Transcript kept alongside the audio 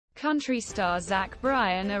Country star Zach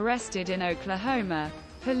Bryan arrested in Oklahoma.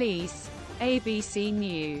 Police. ABC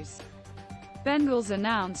News. Bengals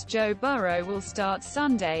announce Joe Burrow will start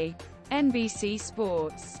Sunday. NBC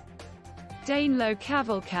Sports. Danilo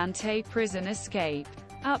Cavalcante prison escape.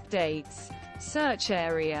 Updates. Search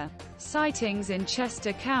area. Sightings in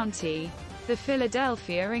Chester County. The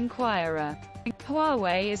Philadelphia Inquirer.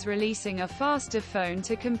 Huawei is releasing a faster phone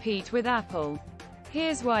to compete with Apple.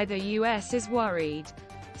 Here's why the US is worried.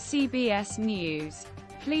 CBS News.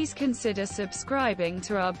 Please consider subscribing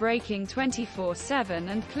to our Breaking 24/7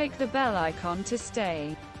 and click the bell icon to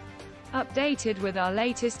stay updated with our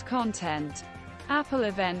latest content. Apple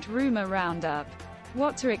event rumor roundup.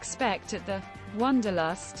 What to expect at the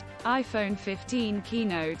Wonderlust iPhone 15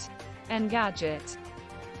 keynote. Engadget.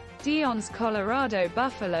 Dion's Colorado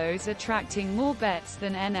Buffaloes attracting more bets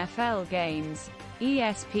than NFL games.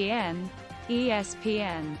 ESPN.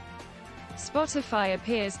 Spotify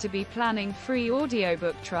appears to be planning free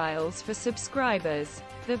audiobook trials for subscribers.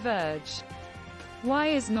 The Verge. Why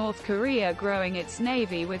is North Korea growing its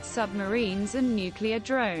navy with submarines and nuclear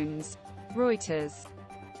drones? Reuters.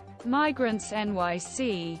 Migrants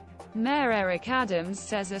NYC. Mayor Eric Adams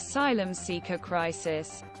says asylum seeker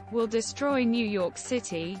crisis will destroy New York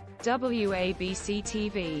City. WABC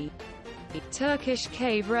TV. Turkish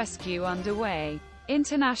cave rescue underway.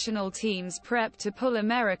 International teams prep to pull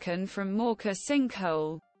American from Morka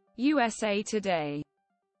sinkhole. USA Today.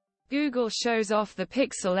 Google shows off the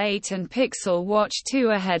Pixel 8 and Pixel Watch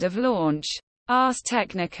 2 ahead of launch. Ars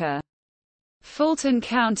Technica. Fulton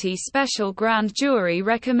County Special Grand Jury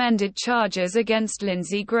recommended charges against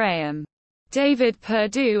Lindsey Graham, David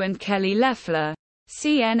Perdue and Kelly Loeffler.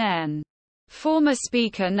 CNN. Former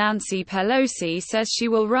Speaker Nancy Pelosi says she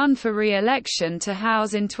will run for re-election to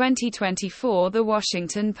House in 2024. The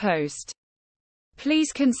Washington Post.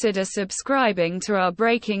 Please consider subscribing to our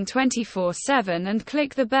Breaking 24/7 and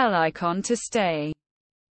click the bell icon to stay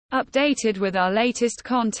updated with our latest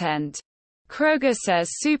content. Kroger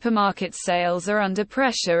says supermarket sales are under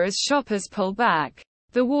pressure as shoppers pull back.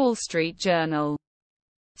 The Wall Street Journal.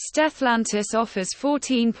 Stellantis offers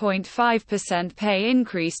 14.5% pay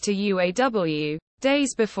increase to UAW,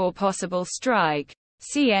 days before possible strike.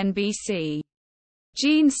 CNBC.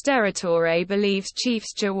 Gene Steratore believes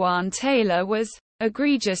Chiefs Jawan Taylor was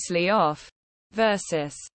egregiously off.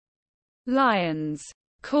 Versus. Lions.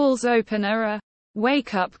 Calls opener a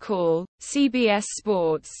wake-up call. CBS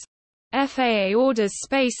Sports. FAA orders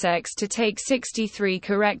SpaceX to take 63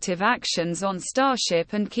 corrective actions on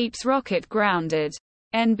Starship and keeps rocket grounded.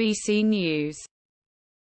 NBC News.